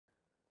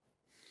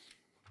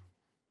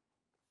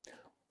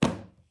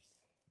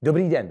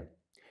Dobrý den,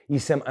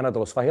 jsem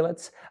Anatol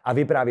Svahilec a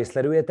vy právě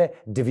sledujete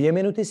 2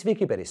 minuty s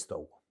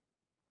Wikipedistou.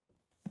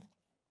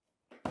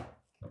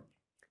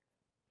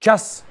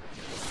 Čas.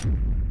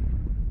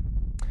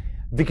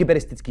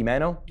 Wikipedistický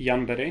jméno?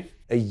 Janbery.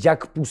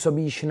 Jak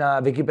působíš na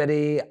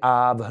Wikipedii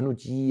a v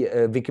hnutí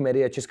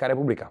Wikimedia Česká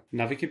republika?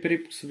 Na Wikipedii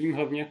působím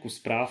hlavně jako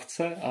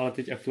správce, ale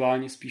teď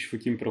aktuálně spíš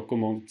fotím pro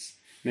Commons,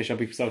 než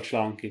abych psal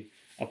články.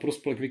 A pro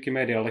spolek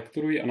Wikimedia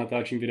lektoruji a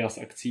natáčím videa z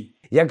akcí.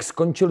 Jak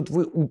skončil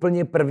tvůj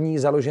úplně první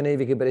založený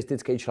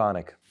wikipedistický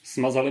článek?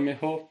 Smazali mi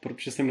ho,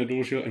 protože jsem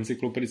nedoložil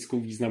encyklopedickou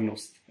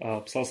významnost. A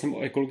psal jsem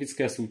o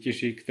ekologické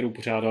soutěži, kterou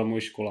pořádala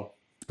moje škola.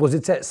 Z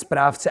pozice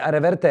správce a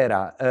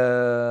revertéra.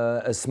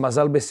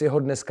 Smazal by si ho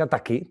dneska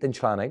taky, ten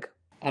článek?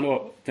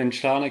 Ano, ten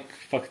článek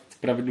fakt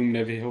pravidlům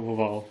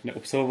nevyhovoval.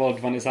 Neobsahoval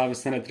 2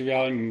 nezávislé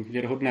netriviální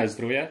věrohodné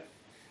zdroje.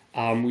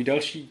 A můj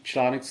další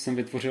článek, co jsem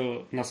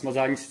vytvořil na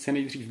smazání, sice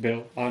nejdřív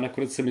byl, ale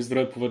nakonec se mi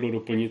zdroje povedlo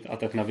doplnit a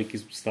tak na Wiki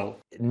zůstal.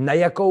 Na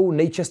jakou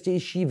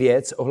nejčastější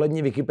věc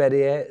ohledně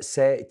Wikipedie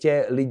se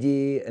tě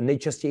lidi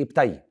nejčastěji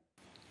ptají?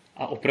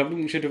 A opravdu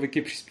může do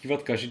Wiki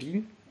přispívat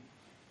každý?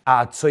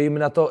 A co jim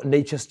na to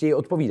nejčastěji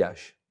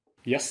odpovídáš?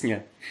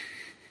 Jasně.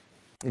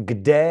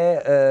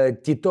 Kde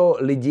tito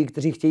lidi,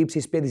 kteří chtějí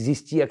přispět,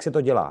 zjistí, jak se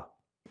to dělá?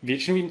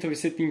 Většinou jim to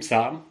vysvětlím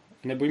sám,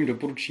 nebo jim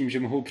doporučím, že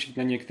mohou přijít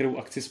na některou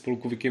akci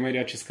spolku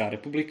Wikimedia Česká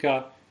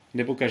republika,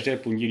 nebo každé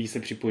pondělí se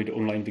připojit do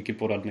online wiki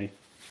poradny.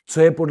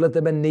 Co je podle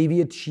tebe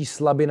největší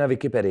slabina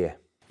Wikipedie?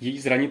 Její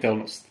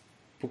zranitelnost.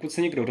 Pokud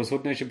se někdo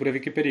rozhodne, že bude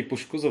Wikipedii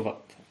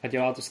poškozovat a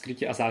dělá to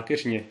skrytě a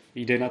zákeřně,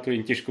 jde na to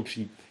jen těžko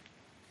přijít.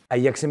 A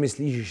jak si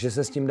myslíš, že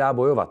se s tím dá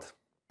bojovat?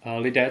 A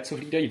lidé, co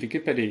hlídají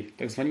Wikipedii,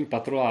 takzvaní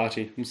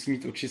patroláři, musí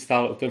mít oči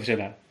stále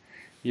otevřené.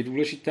 Je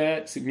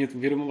důležité si umět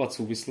uvědomovat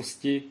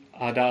souvislosti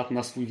a dát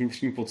na svůj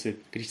vnitřní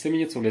pocit. Když se mi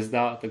něco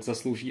nezdá, tak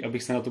zaslouží,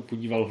 abych se na to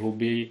podíval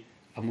hlouběji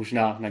a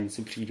možná na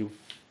něco přijdu.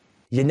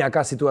 Je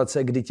nějaká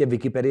situace, kdy tě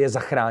Wikipedie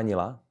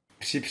zachránila?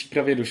 Při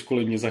přípravě do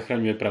školy mě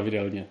zachraňuje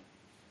pravidelně.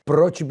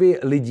 Proč by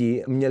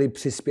lidi měli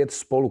přispět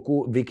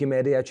spolku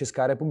Wikimedia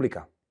Česká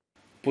republika?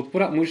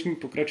 Podpora umožní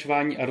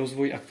pokračování a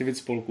rozvoj aktivit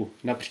spolku,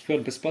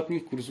 například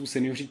bezplatných kurzů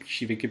seniori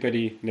píší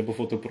Wikipedii nebo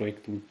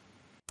fotoprojektů.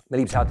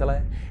 Milí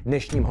přátelé,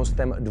 dnešním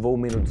hostem 2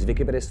 minut s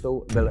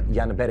Wikipedistou byl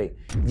Janbery.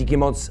 Díky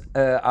moc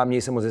a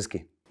měj se moc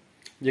hezky.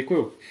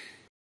 Děkuju.